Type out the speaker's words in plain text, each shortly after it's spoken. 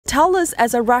tell us,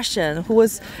 as a Russian who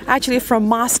was actually from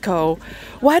Moscow,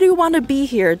 why do you want to be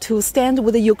here to stand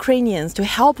with the Ukrainians, to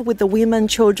help with the women,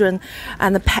 children,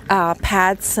 and the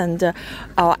pets and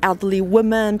elderly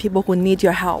women, people who need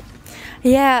your help?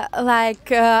 Yeah,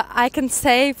 I can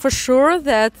say for sure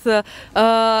that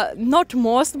not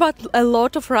most, but a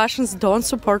lot of Russians don't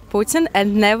support Putin and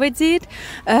never did.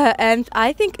 And I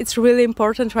think it's really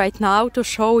important right now to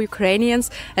show Ukrainians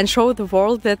and show the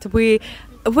world that we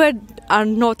are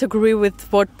not agree with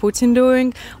what Putin doing.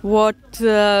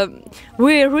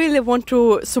 We really want to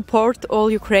support all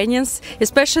Ukrainians,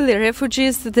 especially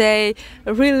refugees. They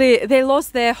lost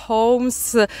their homes.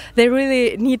 They really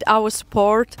need our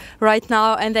support right now.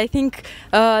 And I think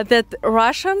that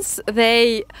Russians,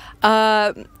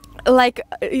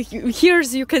 here's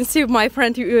you can see my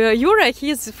friend Yura,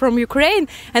 he's from Ukraine,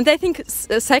 and I think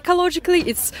psychologically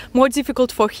it's more difficult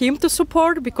for him to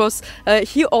support because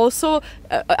he also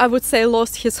I would say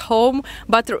lost his home,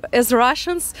 but as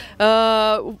Russians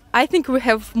I think we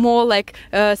have more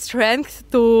strength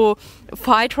to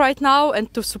fight right now and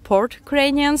to support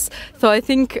Ukrainians. So I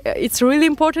think it's really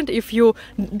important. If you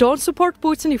don't support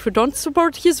Putin, if you don't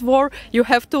support his war, you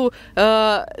have to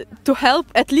help,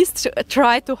 at least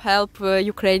try to help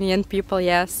Ukrainian people.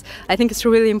 Yes, I think it's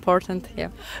really important. Yeah.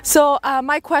 So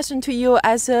my question to you,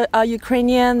 as a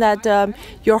Ukrainian, that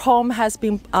your home has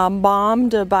been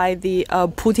bombed by the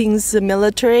Putin's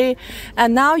military, and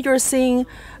now you're seeing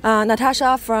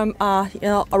Natasha from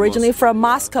originally from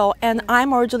Moscow, and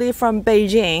I'm originally from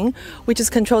Beijing, which is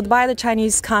controlled by the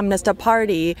Chinese Communist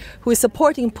Party, who is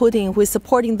supporting Putin, who is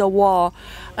supporting the war.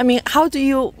 I mean, how do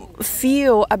you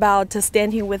feel about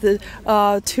standing with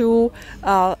two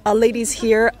ladies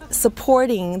here,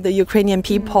 supporting the Ukrainian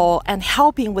people and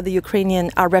helping with the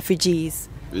Ukrainian refugees?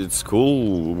 It's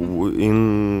cool.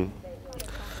 In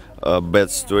bad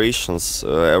situations,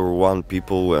 everyone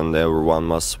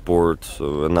must support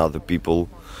another people.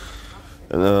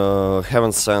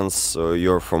 Heaven sense,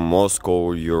 you're from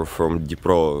Moscow, you're from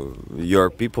Dnipro, you're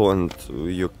people and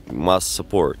you must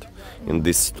support in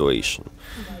this situation.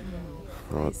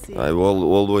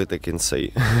 All what I can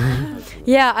say.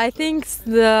 Yeah, I think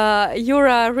the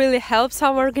Yura really helps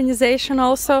our organization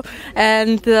also,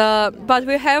 and but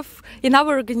we have in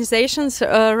our organizations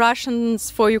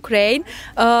Russians for Ukraine.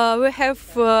 We have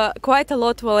quite a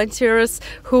lot of volunteers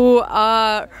who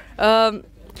are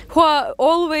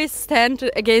always stand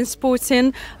against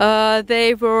Putin.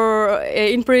 They were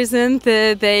imprisoned.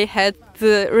 They had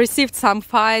received some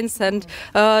fines, and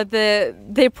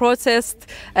they protest,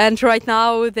 and right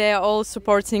now they are all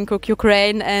supporting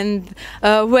Ukraine, and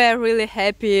we're really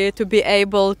happy to be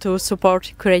able to support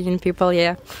Ukrainian people.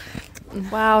 Yeah.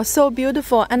 Wow, so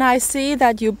beautiful. And I see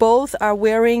that you both are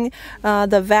wearing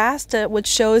the vest, which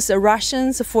shows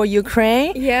Russians for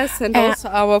Ukraine. Yes, and also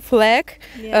our flag.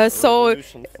 Yeah.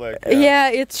 Flag, yeah,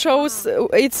 it shows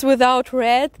it's without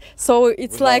red, so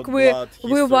it's without like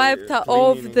we wiped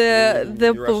off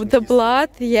the blood.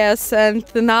 Yes, and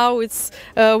now it's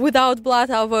without blood.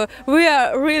 We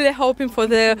are really hoping for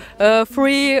the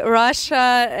free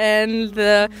Russia, and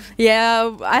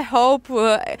yeah, I hope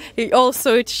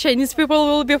also Chinese people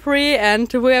will be free,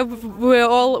 and we're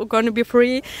all going to be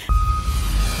free.